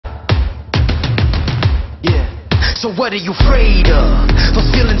So what are you afraid of? Those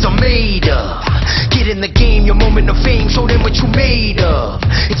feelings are made up. Get in the game, your moment of fame, show them what you made of.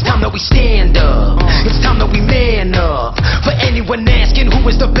 It's time that we stand up, it's time that we man up. For anyone asking who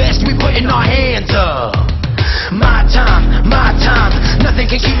is the best, we putting our hands up. My time, nothing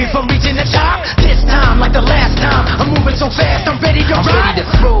can keep me from reaching the top. This time, like the last time, I'm moving so fast, I'm ready to ride. I'm ready to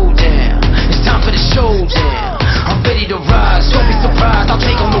throw down, it's time for the showdown. I'm ready to rise, don't be surprised, I'll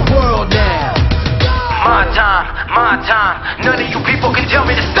take on the world now. My time, none of you people can tell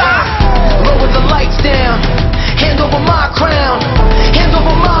me to stop. Lower the lights down, hand over my crown, hand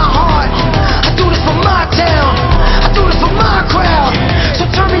over my heart. I do this for my town, I do this for my crowd. So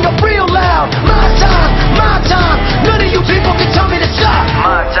turn me up real loud. My time, none of you people can tell me to stop.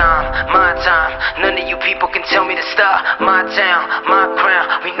 My time, none of you people can tell me to stop. My town, my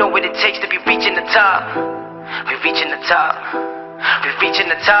crown, we know what it takes to be reaching the top. We're reaching the top, we're reaching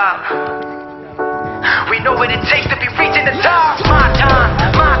the top. We know what it takes to be reaching the top. My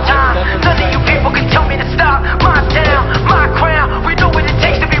time, none of you people can tell me to stop. My town, my crown, we know what it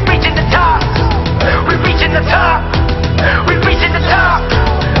takes to be reaching the top. We're reaching the top.